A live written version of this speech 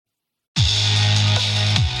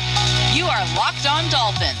are Locked On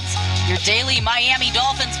Dolphins, your daily Miami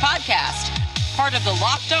Dolphins podcast, part of the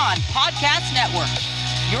Locked On Podcast Network,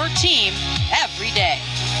 your team every day.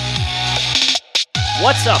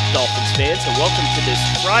 What's up, Dolphins fans, and welcome to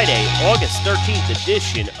this Friday, August 13th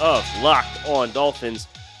edition of Locked On Dolphins.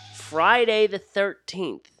 Friday the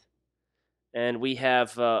 13th. And we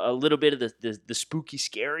have a little bit of the spooky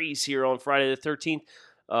scaries here on Friday the 13th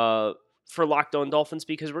for Locked On Dolphins,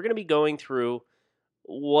 because we're going to be going through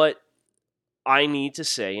what I need to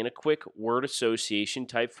say in a quick word association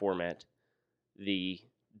type format. The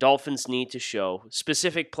Dolphins need to show,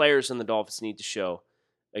 specific players in the Dolphins need to show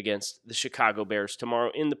against the Chicago Bears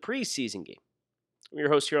tomorrow in the preseason game. I'm your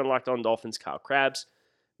host here on Locked On Dolphins, Kyle Krabs,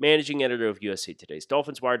 managing editor of USA Today's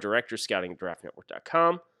Dolphins Wire, director scouting at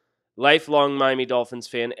draftnetwork.com, lifelong Miami Dolphins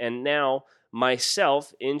fan, and now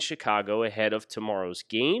myself in Chicago ahead of tomorrow's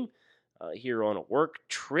game here on a work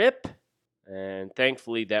trip. And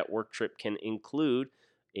thankfully, that work trip can include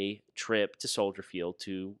a trip to Soldier Field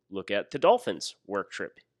to look at the Dolphins' work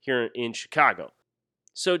trip here in Chicago.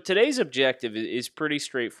 So today's objective is pretty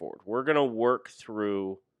straightforward. We're going to work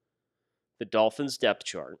through the Dolphins' depth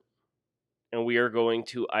chart, and we are going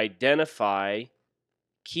to identify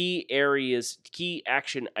key areas, key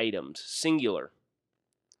action items, singular,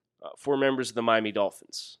 for members of the Miami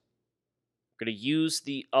Dolphins. We're going to use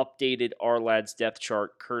the updated Ourlads depth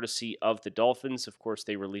chart courtesy of the Dolphins. Of course,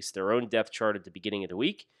 they released their own depth chart at the beginning of the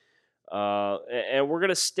week. And we're going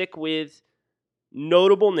to stick with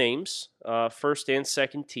notable names, first and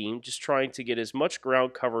second team, just trying to get as much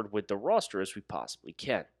ground covered with the roster as we possibly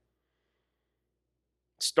can.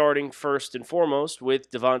 Starting first and foremost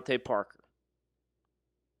with Devontae Parker.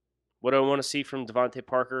 What do I want to see from Devontae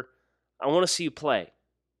Parker? I want to see you play.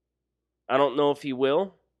 I don't know if he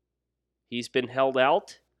will. He's been held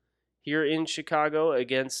out here in Chicago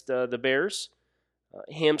against the Bears.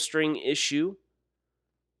 Hamstring issue.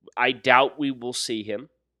 I doubt we will see him.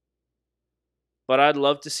 But I'd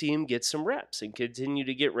love to see him get some reps and continue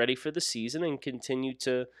to get ready for the season and continue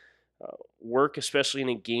to work, especially in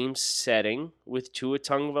a game setting, with Tua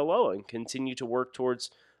Tagovailoa and continue to work towards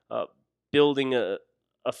building a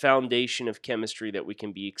foundation of chemistry that we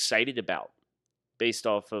can be excited about based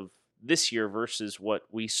off of this year versus what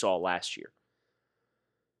we saw last year.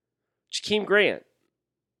 Jakeem Grant.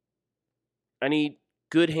 I need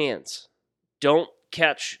good hands. Don't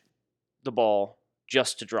catch the ball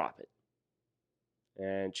just to drop it.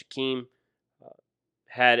 And Jakeem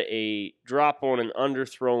had a drop on an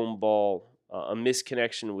underthrown ball, a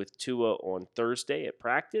misconnection with Tua on Thursday at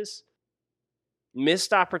practice.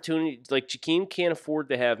 Missed opportunity, like Jakeem can't afford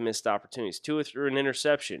to have missed opportunities. Tua threw an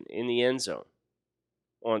interception in the end zone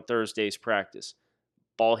on Thursday's practice.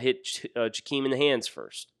 Ball hit Jakeem in the hands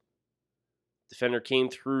first. Defender came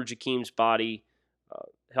through Jakeem's body,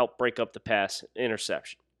 helped break up the pass,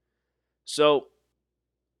 interception. So,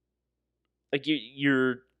 like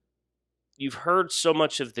you've heard so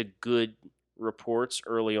much of the good reports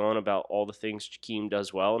early on about all the things Jakeem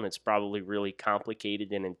does well, and it's probably really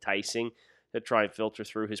complicated and enticing to try and filter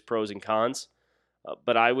through his pros and cons.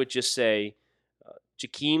 But I would just say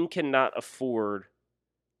Jakeem cannot afford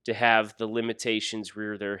to have the limitations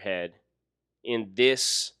rear their head in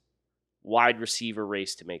this wide receiver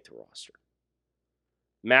race to make the roster.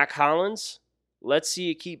 Mack Hollins, let's see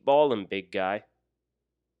you keep balling, big guy.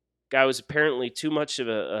 Guy was apparently too much of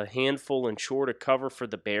a handful and chore to cover for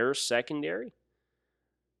the Bears secondary.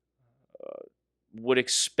 Would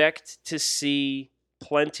expect to see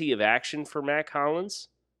plenty of action for Mack Hollins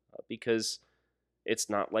because it's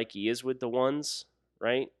not like he is with the ones,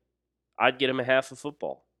 right? I'd get him a half of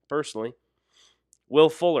football, personally. Will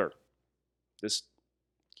Fuller, just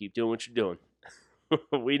keep doing what you're doing.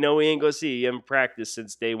 We know we ain't going to see you in practice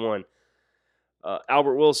since day one.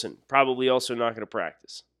 Albert Wilson, probably also not going to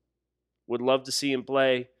practice. Would love to see him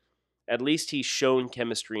play. At least he's shown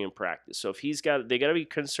chemistry in practice. So if they got to be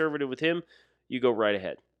conservative with him, you go right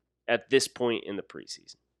ahead at this point in the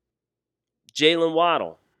preseason. Jaylen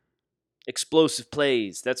Waddle, explosive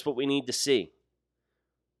plays. That's what we need to see.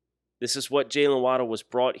 This is what Jaylen Waddle was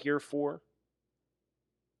brought here for.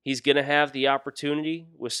 He's going to have the opportunity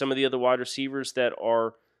with some of the other wide receivers that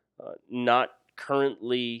are not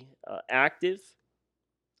currently active.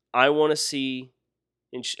 I want to see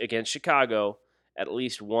against Chicago at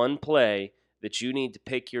least one play that you need to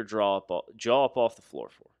pick your jaw up off the floor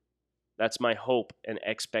for. That's my hope and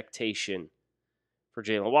expectation for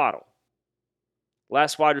Jaylen Waddle.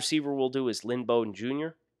 Last wide receiver we'll do is Lynn Bowden Jr.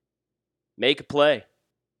 Make a play.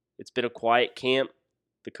 It's been a quiet camp.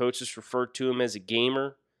 The coaches referred to him as a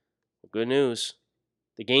gamer. Well, good news.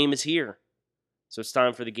 The game is here. So it's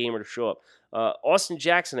time for the gamer to show up. Austin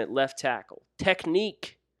Jackson at left tackle.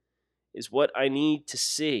 Technique is what I need to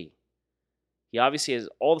see. He obviously has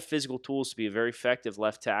all the physical tools to be a very effective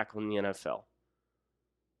left tackle in the NFL.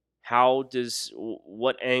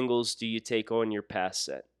 What angles do you take on your pass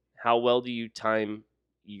set? How well do you time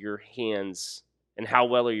your hands, and how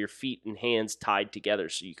well are your feet and hands tied together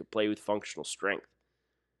so you can play with functional strength?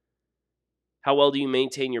 How well do you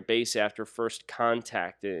maintain your base after first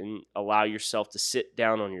contact and allow yourself to sit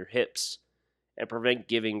down on your hips and prevent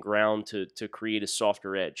giving ground to create a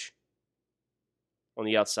softer edge on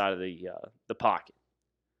the outside of the pocket?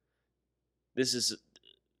 This is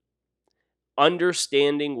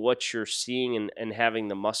understanding what you're seeing and having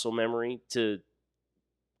the muscle memory to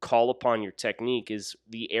call upon your technique is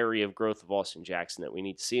the area of growth of Austin Jackson that we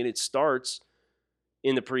need to see. And it starts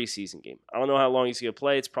in the preseason game. I don't know how long he's going to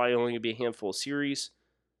play. It's probably only going to be a handful of series,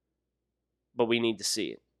 but we need to see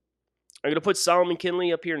it. I'm going to put Solomon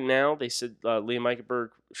Kinley up here now. They said Liam Eichenberg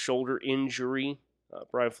shoulder injury.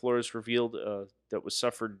 Brian Flores revealed that was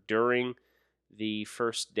suffered during the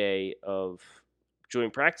first day of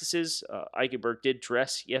joint practices. Eichenberg did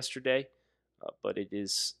dress yesterday, but it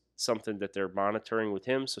is something that they're monitoring with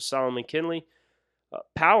him. So Solomon Kinley,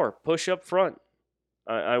 power, push up front.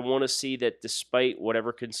 I want to see that despite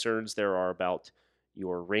whatever concerns there are about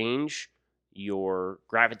your range, your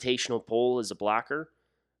gravitational pull as a blocker,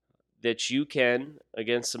 that you can,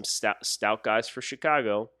 against some stout guys for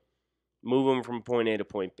Chicago, move them from point A to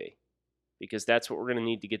point B. Because that's what we're going to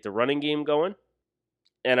need to get the running game going.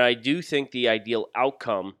 And I do think the ideal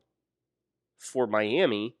outcome for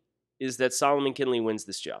Miami is that Solomon Kinley wins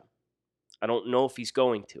this job. I don't know if he's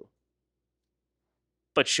going to.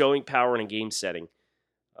 But showing power in a game setting,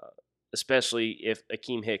 especially if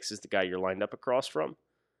Akeem Hicks is the guy you're lined up across from,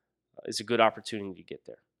 is a good opportunity to get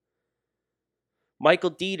there.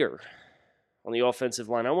 Michael Dieter on the offensive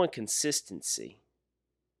line. I want consistency.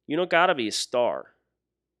 You don't got to be a star,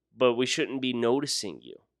 but we shouldn't be noticing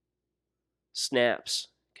you. Snaps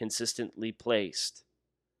consistently placed.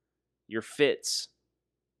 Your fits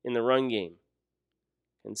in the run game,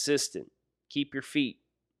 consistent. Keep your feet.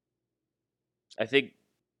 I think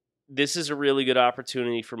this is a really good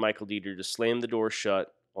opportunity for Michael Dieter to slam the door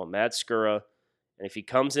shut on Matt Skura. And if he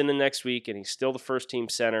comes in the next week and he's still the first team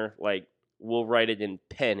center, we'll write it in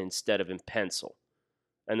pen instead of in pencil.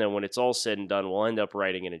 And then when it's all said and done, we'll end up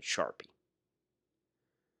writing it in Sharpie.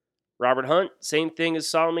 Robert Hunt, same thing as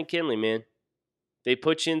Solomon Kinley, man. They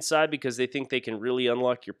put you inside because they think they can really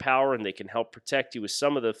unlock your power and they can help protect you with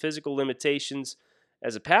some of the physical limitations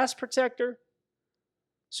as a pass protector.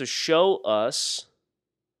 So show us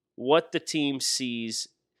what the team sees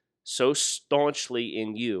so staunchly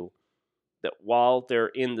in you that while they're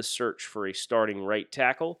in the search for a starting right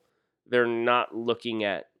tackle, they're not looking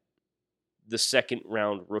at the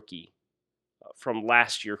second-round rookie from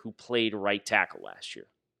last year who played right tackle last year.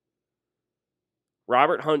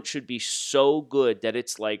 Robert Hunt should be so good that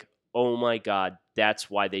it's like, oh my God, that's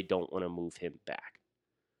why they don't want to move him back.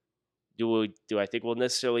 Do I think we'll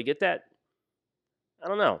necessarily get that? I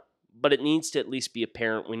don't know. But it needs to at least be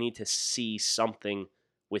apparent. We need to see something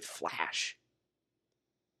with flash.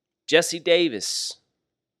 Jesse Davis.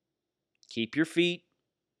 Keep your feet.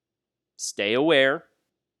 Stay aware.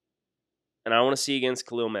 And I want to see against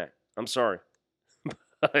Khalil Mack. I'm sorry.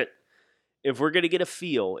 But if we're going to get a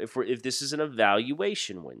feel, if this is an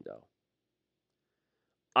evaluation window,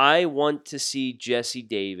 I want to see Jesse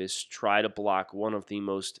Davis try to block one of the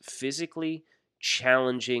most physically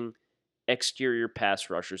challenging exterior pass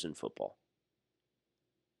rushers in football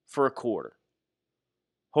for a quarter.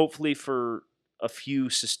 Hopefully for a few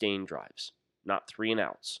sustained drives, not 3 and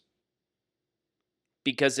outs.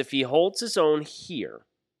 Because if he holds his own here,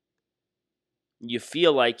 you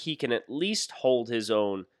feel like he can at least hold his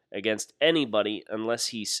own against anybody unless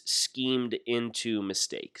he's schemed into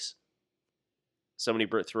mistakes. Somebody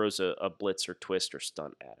throws a blitz or twist or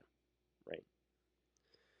stunt at him, right?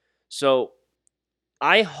 So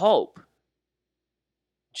I hope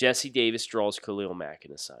Jesse Davis draws Khalil Mack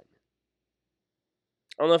an assignment.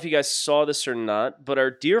 I don't know if you guys saw this or not, but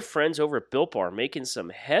our dear friends over at Built Bar are making some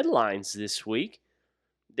headlines this week.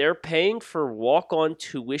 They're paying for walk-on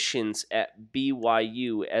tuitions at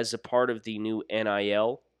BYU as a part of the new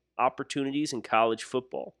NIL opportunities in college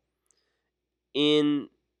football in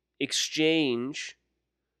exchange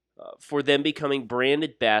for them becoming brand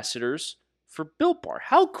ambassadors for Built Bar.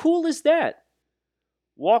 How cool is that?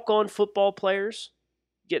 Walk-on football players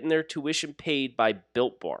getting their tuition paid by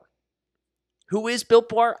Built Bar. Who is Built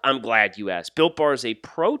Bar? I'm glad you asked. Built Bar is a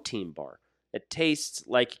protein bar that tastes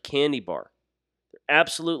like a candy bar. They're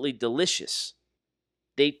absolutely delicious.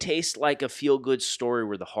 They taste like a feel-good story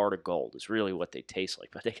with a heart of gold is really what they taste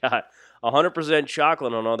like. But they got 100%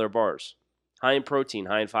 chocolate on all their bars. High in protein,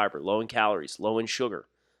 high in fiber, low in calories, low in sugar.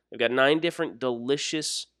 They've got 9 different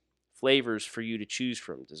delicious flavors for you to choose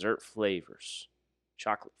from. Dessert flavors,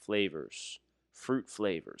 chocolate flavors, fruit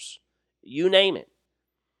flavors, you name it.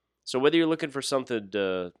 So whether you're looking for something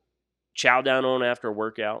to chow down on after a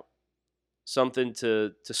workout, something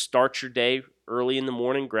to start your day early in the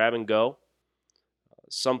morning, grab and go,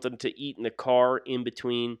 something to eat in the car in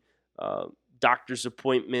between doctor's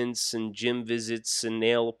appointments and gym visits and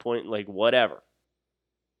nail appointments, like whatever.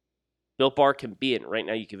 Built Bar can be it. Right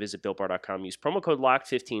now you can visit BuiltBar.com. Use promo code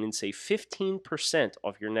LOCK15 and save 15%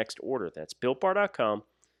 off your next order. That's BuiltBar.com.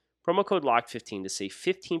 Promo code LOCK15 to save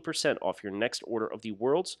 15% off your next order of the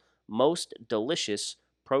world's most delicious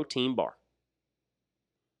protein bar.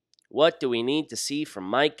 What do we need to see from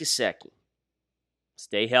Mike Gesicki?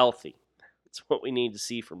 Stay healthy. That's what we need to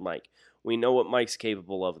see from Mike. We know what Mike's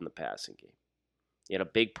capable of in the passing game. He had a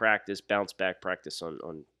big practice, bounce back practice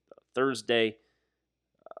on Thursday.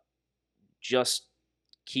 Just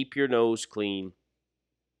keep your nose clean.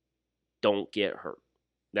 Don't get hurt.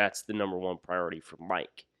 That's the number one priority for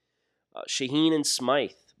Mike. Shaheen and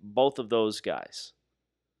Smythe, both of those guys.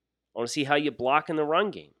 I want to see how you block in the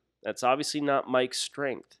run game. That's obviously not Mike's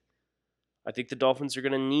strength. I think the Dolphins are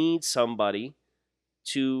going to need somebody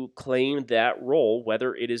to claim that role,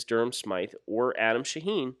 whether it is Durham Smythe or Adam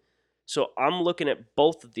Shaheen. So I'm looking at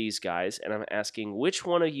both of these guys, and I'm asking which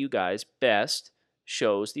one of you guys best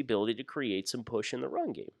shows the ability to create some push in the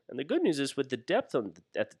run game. And the good news is with the depth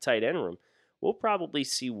at the tight end room, we'll probably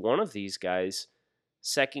see one of these guys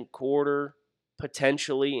second quarter,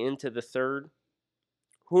 potentially into the third,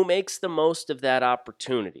 who makes the most of that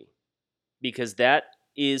opportunity. Because that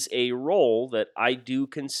is a role that I do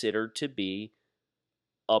consider to be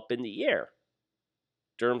up in the air.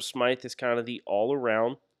 Durham Smythe is kind of the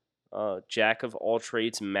all-around jack of all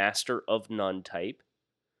trades, master of none type.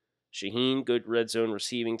 Shaheen, good red zone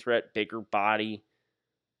receiving threat, bigger body.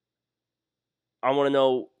 I want to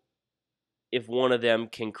know if one of them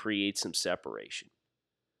can create some separation.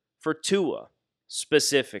 For Tua,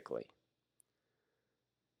 specifically,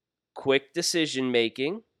 quick decision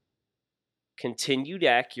making, continued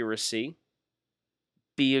accuracy,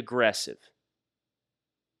 be aggressive.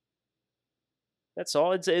 That's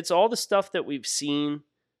all. It's all the stuff that we've seen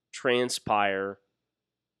transpire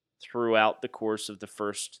throughout the course of the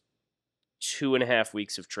first 2.5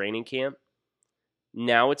 weeks of training camp.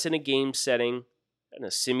 Now it's in a game setting, in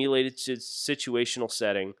a simulated situational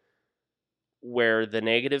setting, where the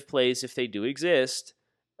negative plays, if they do exist,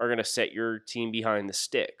 are going to set your team behind the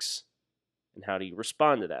sticks. And how do you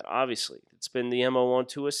respond to that? Obviously, it's been the MO on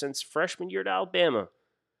Tua since freshman year at Alabama.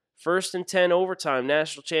 1st and 10 overtime,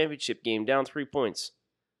 national championship game, down 3 points.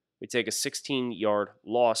 We take a 16-yard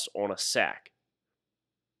loss on a sack.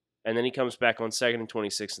 And then he comes back on 2nd and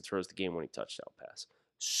 26 and throws the game-winning touchdown pass.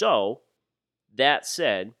 So, that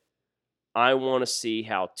said, I want to see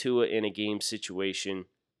how Tua in a game situation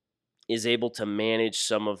is able to manage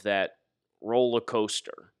some of that roller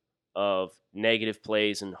coaster of negative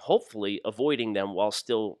plays and hopefully avoiding them while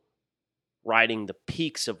still riding the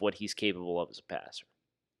peaks of what he's capable of as a passer.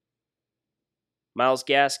 Myles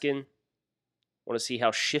Gaskin, want to see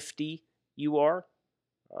how shifty you are.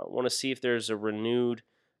 Want to see if there's a renewed,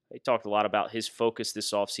 they talked a lot about his focus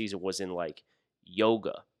this offseason was in like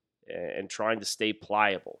yoga and trying to stay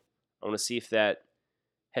pliable. I want to see if that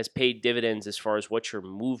has paid dividends as far as what your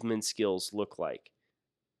movement skills look like.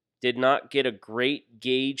 Did not get a great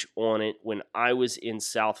gauge on it when I was in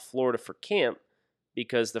South Florida for camp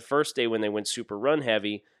because the first day when they went super run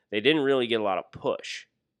heavy, they didn't really get a lot of push.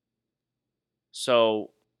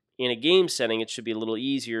 So in a game setting, it should be a little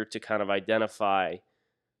easier to kind of identify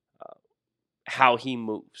how he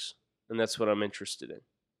moves. And that's what I'm interested in.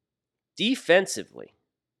 Defensively,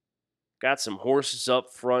 got some horses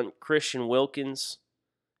up front. Christian Wilkins,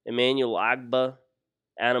 Emmanuel Agba,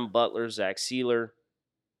 Adam Butler, Zach Sealer,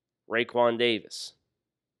 Raekwon Davis.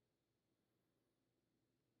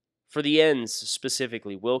 For the ends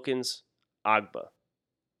specifically, Wilkins, Agba.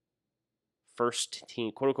 First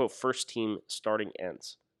team, quote-unquote, first team starting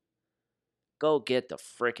ends. Go get the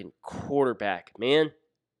frickin' quarterback, man.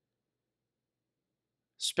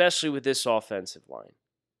 Especially with this offensive line.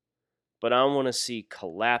 But I want to see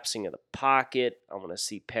collapsing of the pocket. I want to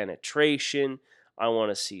see penetration. I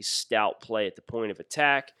want to see stout play at the point of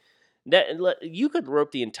attack. You could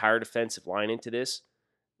rope the entire defensive line into this.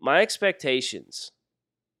 My expectations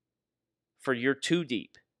for your two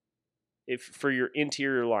deep, for your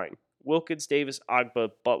interior line, Wilkins, Davis, Agba,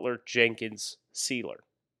 Butler, Jenkins, Sealer.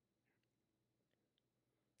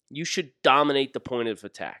 You should dominate the point of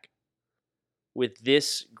attack with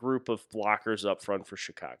this group of blockers up front for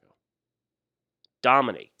Chicago.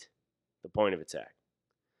 Dominate the point of attack.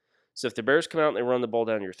 So if the Bears come out and they run the ball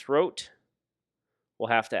down your throat, we'll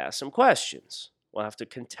have to ask some questions. We'll have to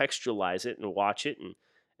contextualize it and watch it and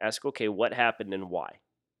ask, okay, what happened and why?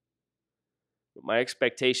 My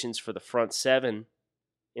expectations for the front seven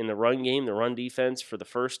in the run game, the run defense for the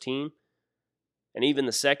first team, and even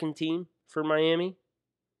the second team for Miami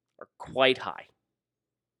are quite high.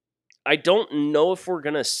 I don't know if we're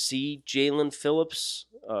going to see Jaelan Phillips.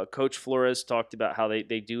 Coach Flores talked about how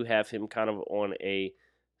they do have him kind of on a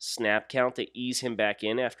snap count to ease him back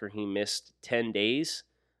in after he missed 10 days.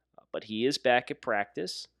 But he is back at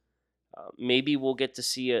practice. Maybe we'll get to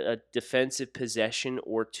see a defensive possession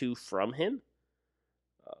or two from him.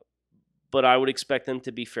 But I would expect them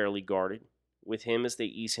to be fairly guarded with him as they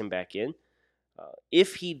ease him back in.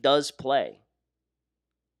 If he does play,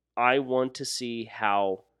 I want to see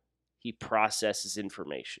how he processes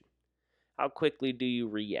information. How quickly do you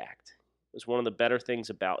react? It was one of the better things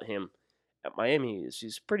about him at Miami is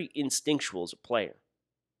he's pretty instinctual as a player.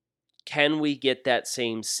 Can we get that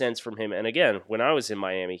same sense from him? And again, when I was in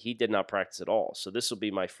Miami, he did not practice at all. So this will be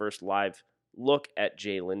my first live look at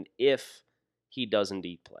Jaelan if he does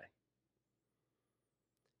indeed play.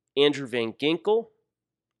 Andrew Van Ginkel,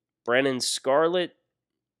 Brennan Scarlett,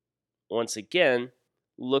 once again,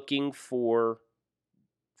 looking for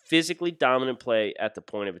physically dominant play at the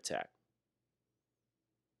point of attack.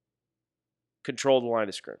 Control the line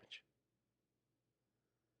of scrimmage.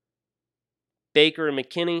 Baker and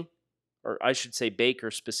McKinney, or I should say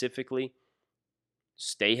Baker specifically,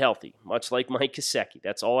 stay healthy, much like Mike Gesicki.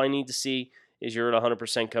 That's all I need to see is you're at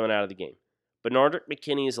 100% coming out of the game. Benardrick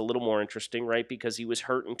McKinney is a little more interesting, right, because he was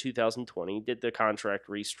hurt in 2020, did the contract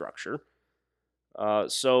restructure.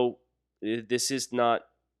 So this is not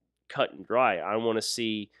cut and dry. I want to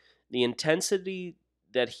see the intensity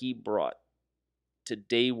that he brought to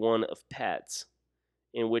day one of pads,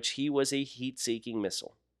 in which he was a heat-seeking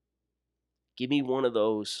missile. Give me one of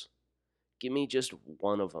those. Give me just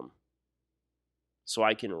one of them so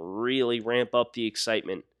I can really ramp up the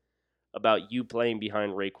excitement about you playing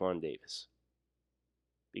behind Raekwon Davis.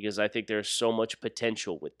 Because I think there's so much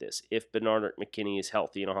potential with this if Benardrick McKinney is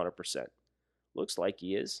healthy and 100%. Looks like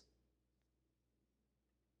he is.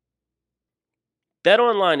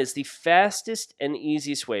 BetOnline is the fastest and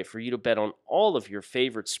easiest way for you to bet on all of your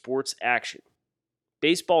favorite sports action.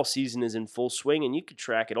 Baseball season is in full swing, and you can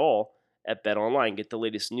track it all at BetOnline. Get the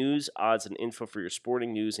latest news, odds, and info for your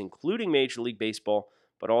sporting news, including Major League Baseball,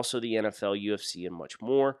 but also the NFL, UFC, and much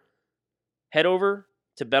more. Head over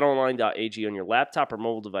to betonline.ag on your laptop or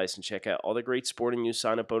mobile device and check out all the great sporting news,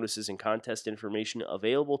 sign-up bonuses, and contest information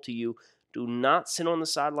available to you. Do not sit on the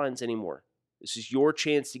sidelines anymore. This is your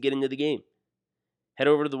chance to get into the game. Head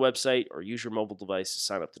over to the website or use your mobile device to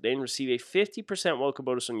sign up today and receive a 50% welcome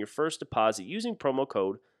bonus on your first deposit using promo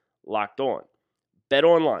code LOCKEDON.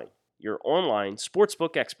 BetOnline, your online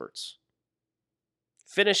sportsbook experts.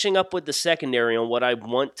 Finishing up with the secondary on what I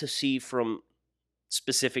want to see from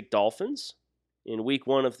specific Dolphins in week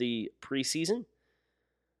one of the preseason.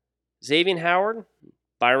 Xavier Howard,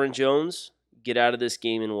 Byron Jones, get out of this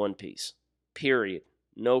game in one piece. Period.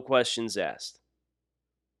 No questions asked.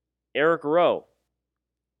 Eric Rowe,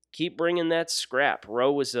 keep bringing that scrap.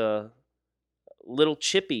 Rowe was a little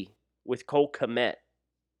chippy with Cole Kmet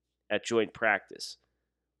at joint practice.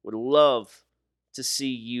 Would love to see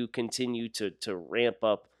you continue to ramp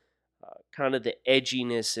up kind of the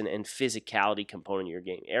edginess and physicality component of your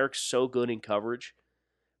game. Eric's so good in coverage,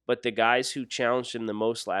 but the guys who challenged him the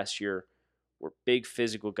most last year were big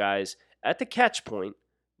physical guys at the catch point,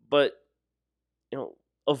 but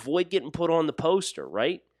avoid getting put on the poster,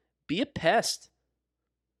 right? Be a pest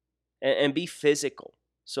and be physical.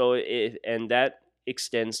 So and that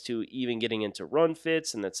extends to even getting into run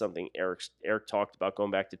fits, and that's something Eric talked about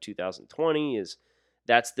going back to 2020 is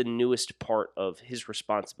that's the newest part of his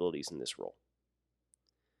responsibilities in this role.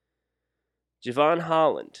 Javon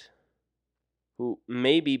Holland, who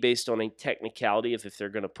may be based on a technicality of if they're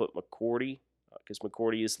going to put McCourty, because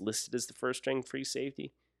McCourty is listed as the first-string free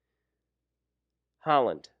safety.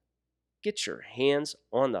 Holland, get your hands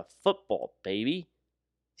on the football, baby.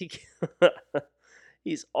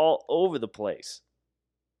 He's all over the place.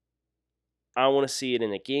 I want to see it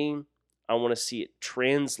in a game. I want to see it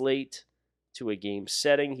translate to a game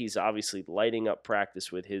setting. He's obviously lighting up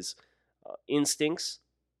practice with his instincts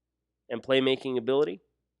and playmaking ability.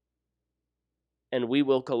 And we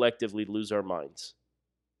will collectively lose our minds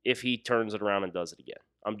if he turns it around and does it again.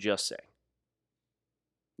 I'm just saying.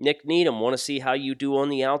 Nick Needham, want to see how you do on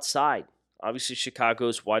the outside. Obviously,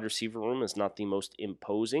 Chicago's wide receiver room is not the most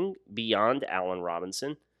imposing beyond Allen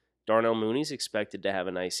Robinson. Darnell Mooney's expected to have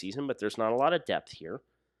a nice season, but there's not a lot of depth here.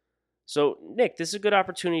 So, Nick, this is a good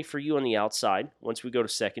opportunity for you on the outside, once we go to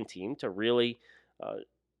second team, to really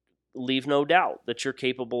leave no doubt that you're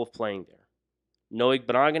capable of playing there. No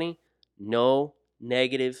Igbenogany, no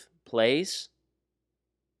negative plays,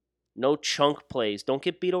 no chunk plays. Don't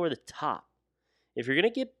get beat over the top. If you're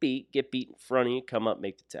going to get beat in front of you, come up,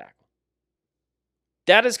 make the tackle.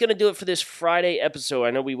 That is going to do it for this Friday episode.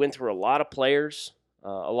 I know we went through a lot of players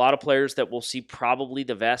that we'll see probably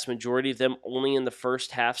the vast majority of them only in the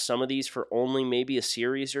first half. Some of these for only maybe a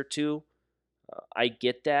series or two. I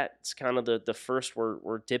get that. It's kind of the first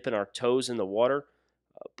we're dipping our toes in the water.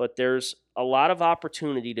 But there's a lot of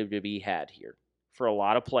opportunity to be had here for a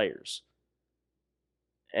lot of players.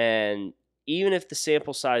 And even if the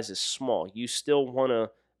sample size is small, you still want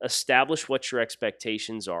to establish what your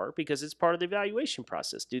expectations are because it's part of the evaluation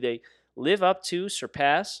process. Do they live up to,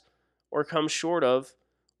 surpass, or come short of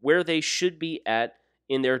where they should be at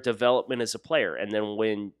in their development as a player? And then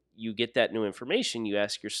when you get that new information, you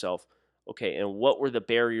ask yourself, okay, and what were the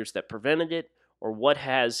barriers that prevented it? Or what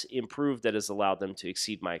has improved that has allowed them to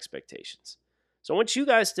exceed my expectations? So I want you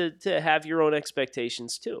guys to have your own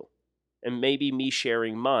expectations too. And maybe me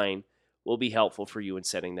sharing mine will be helpful for you in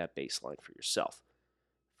setting that baseline for yourself.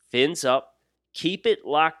 Fins up. Keep it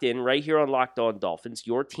locked in right here on Locked On Dolphins,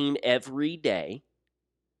 your team every day.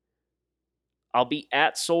 I'll be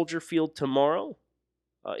at Soldier Field tomorrow.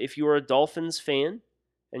 If you are a Dolphins fan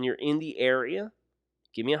and you're in the area,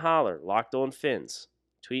 give me a holler. Locked On Fins.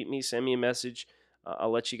 Tweet me, send me a message.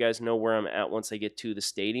 I'll let you guys know where I'm at once I get to the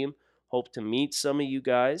stadium. Hope to meet some of you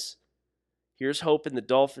guys. Here's hoping the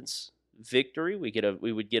Dolphins victory.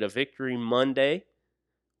 We would get a victory Monday.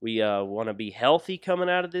 We want to be healthy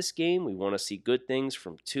coming out of this game. We want to see good things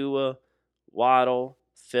from Tua, Waddle,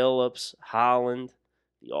 Phillips, Holland,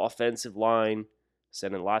 the offensive line,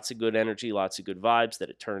 sending lots of good energy, lots of good vibes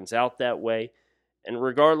that it turns out that way. And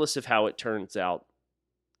regardless of how it turns out,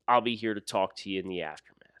 I'll be here to talk to you in the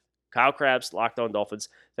aftermath. Kyle Krabs, Locked On Dolphins.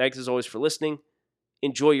 Thanks as always for listening.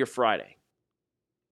 Enjoy your Friday.